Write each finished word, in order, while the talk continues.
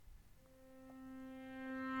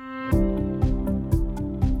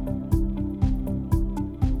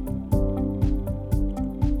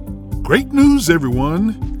Great news,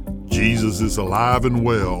 everyone! Jesus is alive and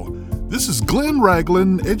well. This is Glenn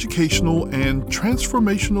Ragland Educational and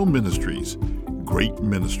Transformational Ministries, Great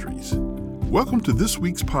Ministries. Welcome to this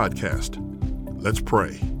week's podcast. Let's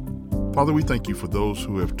pray. Father, we thank you for those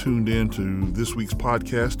who have tuned in to this week's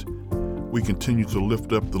podcast. We continue to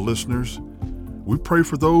lift up the listeners. We pray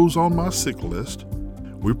for those on my sick list.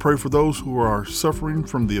 We pray for those who are suffering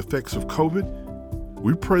from the effects of COVID.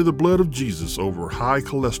 We pray the blood of Jesus over high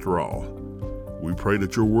cholesterol. We pray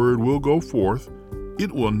that your word will go forth.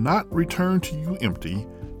 It will not return to you empty.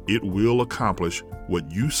 It will accomplish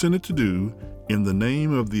what you sent it to do in the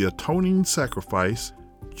name of the atoning sacrifice,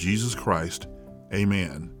 Jesus Christ.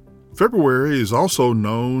 Amen. February is also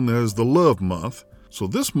known as the Love Month. So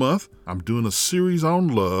this month, I'm doing a series on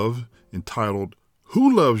love entitled,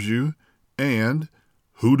 Who Loves You and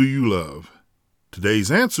Who Do You Love? Today's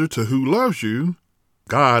answer to who loves you: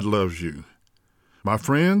 God loves you. My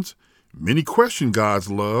friends, many question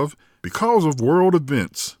God's love because of world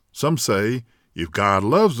events. Some say, if God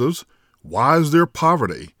loves us, why is there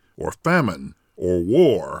poverty, or famine, or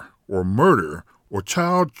war, or murder, or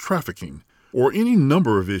child trafficking, or any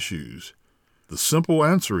number of issues? The simple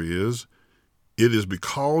answer is, it is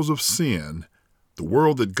because of sin. The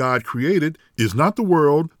world that God created is not the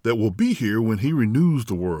world that will be here when He renews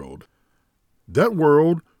the world. That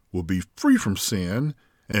world will be free from sin,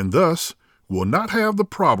 and thus will not have the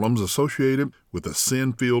problems associated with a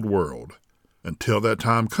sin-filled world. Until that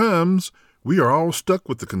time comes, we are all stuck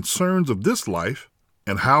with the concerns of this life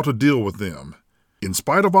and how to deal with them. In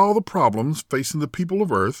spite of all the problems facing the people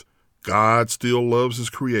of earth, God still loves His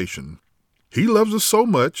creation. He loves us so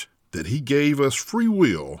much that He gave us free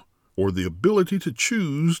will, or the ability to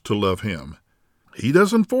choose to love Him. He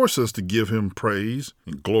doesn't force us to give Him praise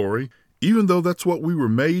and glory, even though that's what we were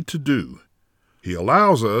made to do. He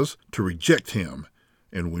allows us to reject Him,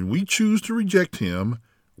 and when we choose to reject Him,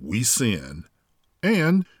 we sin.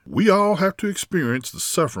 And we all have to experience the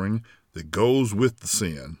suffering that goes with the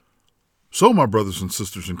sin. So, my brothers and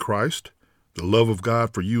sisters in Christ, the love of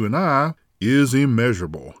God for you and I is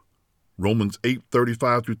immeasurable. Romans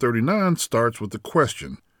 8:35-39 starts with the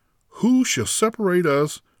question, who shall separate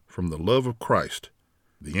us from the love of Christ?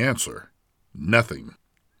 The answer, nothing.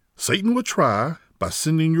 Satan will try by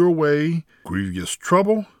sending your way grievous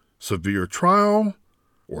trouble, severe trial,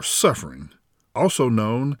 or suffering, also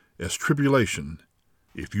known as tribulation.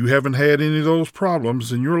 If you haven't had any of those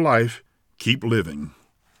problems in your life, keep living.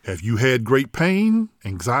 Have you had great pain,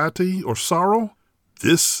 anxiety, or sorrow?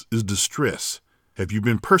 This is distress. Have you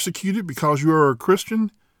been persecuted because you are a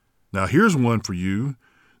Christian? Now here's one for you.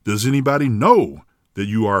 Does anybody know that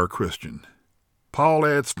you are a Christian? Paul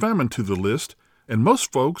adds famine to the list, and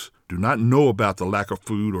most folks do not know about the lack of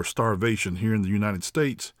food or starvation here in the United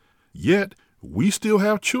States. Yet, we still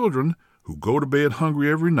have children who go to bed hungry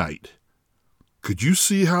every night. Could you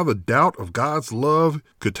see how the doubt of God's love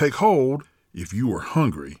could take hold if you were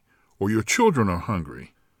hungry or your children are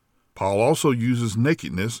hungry? Paul also uses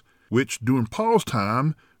nakedness, which during Paul's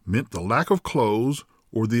time meant the lack of clothes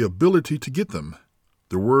or the ability to get them.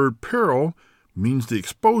 The word peril means the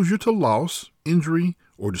exposure to loss, injury,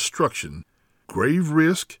 or destruction, grave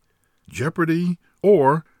risk, jeopardy,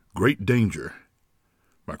 or great danger.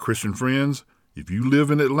 My Christian friends, if you live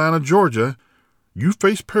in Atlanta, Georgia, you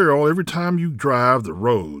face peril every time you drive the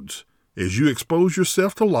roads as you expose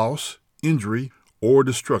yourself to loss, injury, or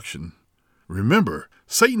destruction. Remember,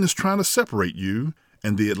 Satan is trying to separate you,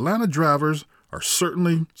 and the Atlanta drivers are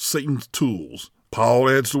certainly Satan's tools. Paul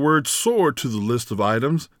adds the word sword to the list of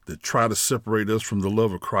items that try to separate us from the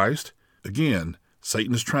love of Christ. Again,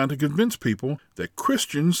 Satan is trying to convince people that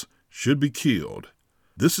Christians should be killed.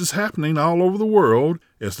 This is happening all over the world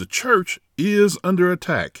as the church is under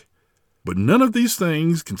attack. But none of these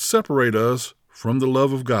things can separate us from the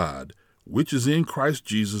love of God, which is in Christ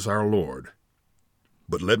Jesus our Lord.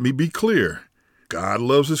 But let me be clear. God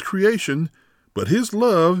loves His creation, but His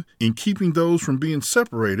love in keeping those from being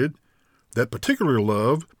separated, that particular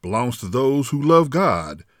love belongs to those who love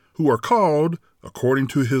God, who are called according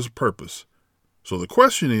to His purpose. So the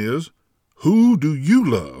question is, who do you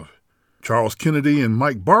love? Charles Kennedy and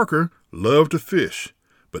Mike Barker love to fish,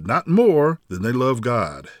 but not more than they love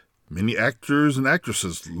God. Many actors and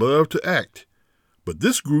actresses love to act, but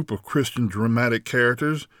this group of Christian dramatic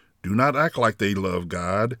characters do not act like they love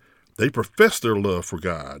God. They profess their love for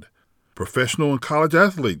God. Professional and college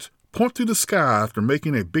athletes point to the sky after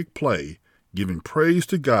making a big play, giving praise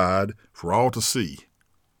to God for all to see.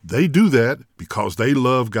 They do that because they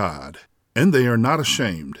love God, and they are not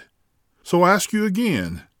ashamed. So I ask you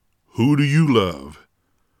again, who do you love?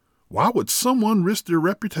 Why would someone risk their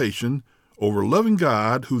reputation over loving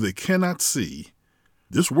God who they cannot see.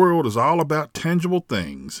 This world is all about tangible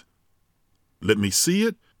things. Let me see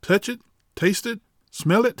it, touch it, taste it,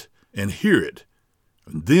 smell it, and hear it,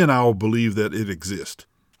 and then I will believe that it exists.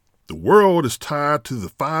 The world is tied to the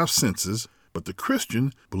five senses, but the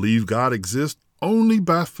Christian believes God exists only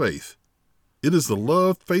by faith. It is the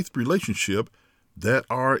love-faith relationship that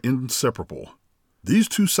are inseparable. These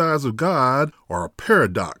two sides of God are a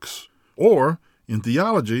paradox, or, in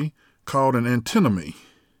theology, called an antinomy.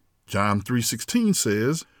 John 3:16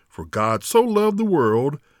 says, "For God so loved the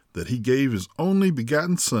world that he gave his only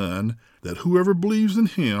begotten Son, that whoever believes in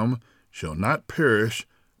him shall not perish,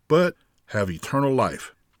 but have eternal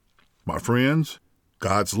life." My friends,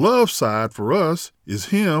 God's love side for us is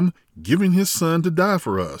him giving his Son to die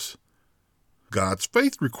for us. God's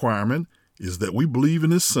faith requirement is that we believe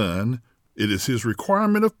in his Son. It is his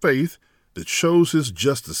requirement of faith that shows his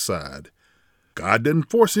justice side. God doesn't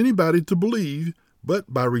force anybody to believe,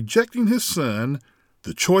 but by rejecting his Son,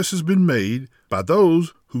 the choice has been made by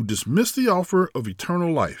those who dismiss the offer of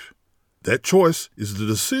eternal life. That choice is the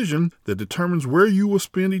decision that determines where you will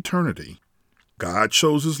spend eternity. God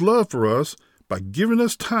shows his love for us by giving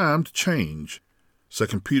us time to change.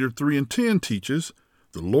 2 Peter 3:10 teaches,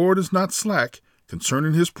 "The Lord is not slack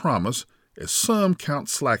concerning his promise, as some count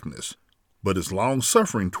slackness, but is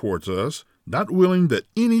long-suffering towards us, not willing that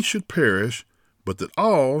any should perish, but that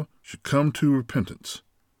all should come to repentance."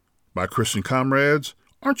 My Christian comrades,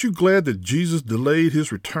 aren't you glad that Jesus delayed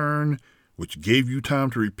his return, which gave you time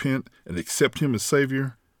to repent and accept him as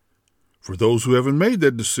Savior? For those who haven't made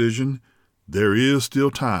that decision, there is still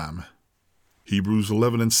time. Hebrews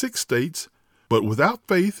 11:6 states, "But without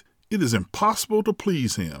faith it is impossible to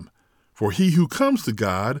please him. For he who comes to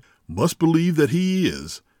God must believe that he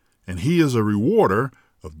is, and he is a rewarder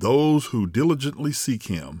of those who diligently seek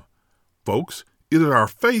him." Folks, it is our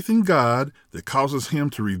faith in God that causes him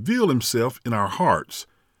to reveal himself in our hearts.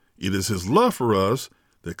 It is his love for us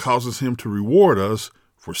that causes him to reward us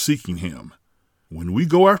for seeking him. When we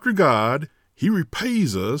go after God, he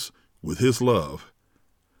repays us with his love.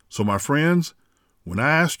 So, my friends, when I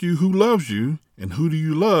ask you who loves you and who do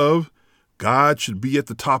you love, God should be at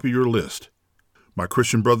the top of your list. My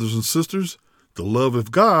Christian brothers and sisters, the love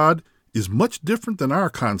of God is much different than our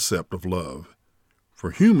concept of love.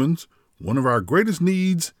 For humans, one of our greatest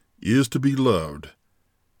needs is to be loved.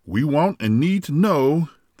 We want and need to know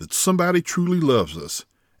that somebody truly loves us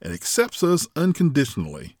and accepts us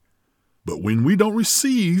unconditionally. But when we don't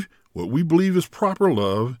receive what we believe is proper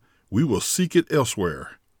love, we will seek it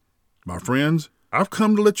elsewhere. My friends, I've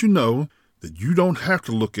come to let you know that you don't have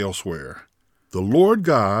to look elsewhere. The Lord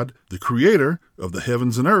God, the creator of the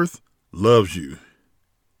heavens and earth, loves you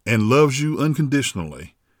and loves you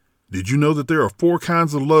unconditionally. Did you know that there are 4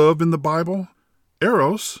 kinds of love in the Bible?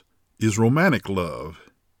 Eros is romantic love.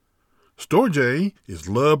 Storge is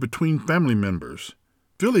love between family members.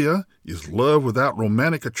 Philia is love without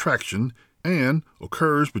romantic attraction and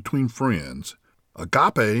occurs between friends.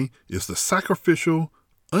 Agape is the sacrificial,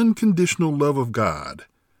 unconditional love of God.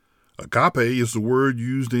 Agape is the word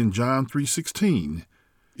used in John 3:16.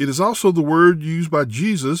 It is also the word used by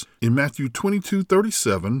Jesus in Matthew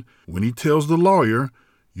 22:37 when he tells the lawyer,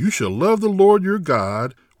 "You shall love the Lord your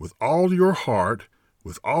God with all your heart,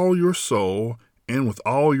 with all your soul, and with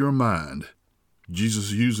all your mind."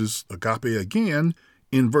 Jesus uses agape again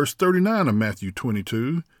in verse 39 of Matthew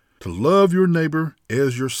 22 to love your neighbor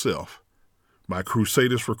as yourself. My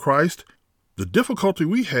Crusaders for Christ, the difficulty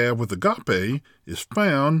we have with agape is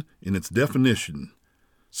found in its definition: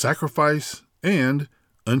 sacrifice and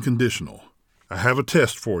unconditional. I have a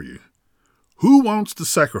test for you. Who wants to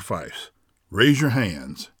sacrifice? Raise your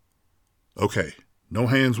hands. Okay, no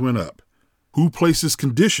hands went up. Who places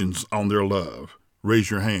conditions on their love?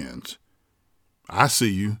 Raise your hands. I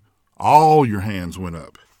see you. All your hands went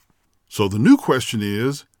up. So the new question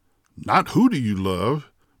is, not who do you love,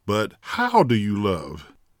 but how do you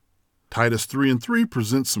love? Titus 3:3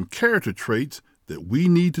 presents some character traits that we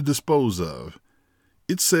need to dispose of.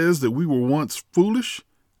 It says that we were once foolish,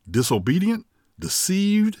 disobedient,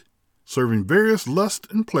 deceived, serving various lusts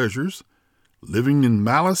and pleasures, living in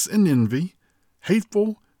malice and envy,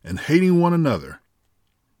 hateful, and hating one another.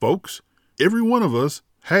 Folks, every one of us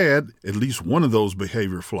had at least one of those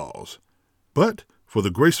behavior flaws. But for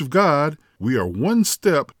the grace of God, we are one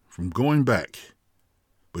step from going back.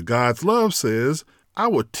 But God's love says, "I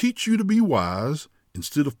will teach you to be wise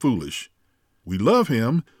instead of foolish." We love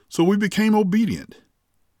him, so we became obedient.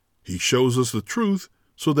 He shows us the truth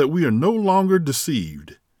so that we are no longer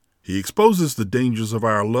deceived. He exposes the dangers of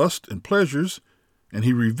our lust and pleasures, and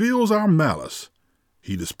he reveals our malice.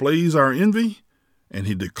 He displays our envy, and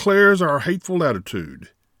He declares our hateful attitude.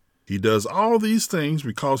 He does all these things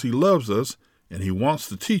because He loves us, and He wants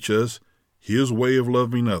to teach us His way of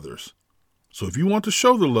loving others. So if you want to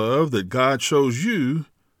show the love that God shows you,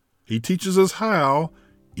 He teaches us how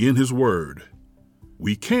in His Word.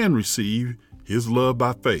 We can receive His love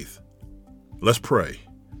by faith. Let's pray.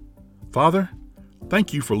 Father,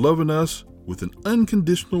 thank You for loving us with an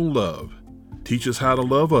unconditional love. Teach us how to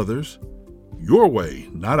love others, Your way,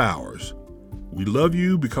 not ours. We love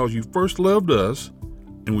You because You first loved us,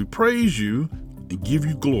 and we praise You and give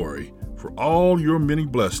You glory for all Your many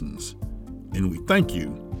blessings. And we thank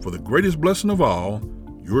You for the greatest blessing of all,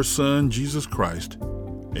 Your Son, Jesus Christ.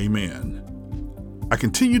 Amen. I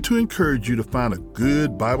continue to encourage you to find a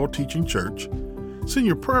good Bible teaching church. Send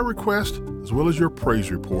your prayer request as well as your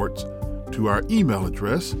praise reports to our email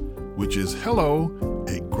address, which is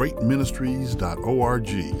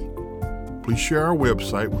hello@greatministries.org. Please share our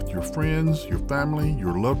website with your friends, your family,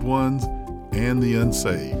 your loved ones, and the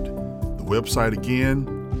unsaved. The website again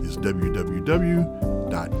is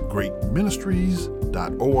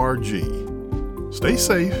www.greatministries.org. Stay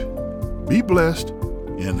safe, be blessed,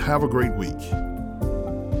 and have a great week.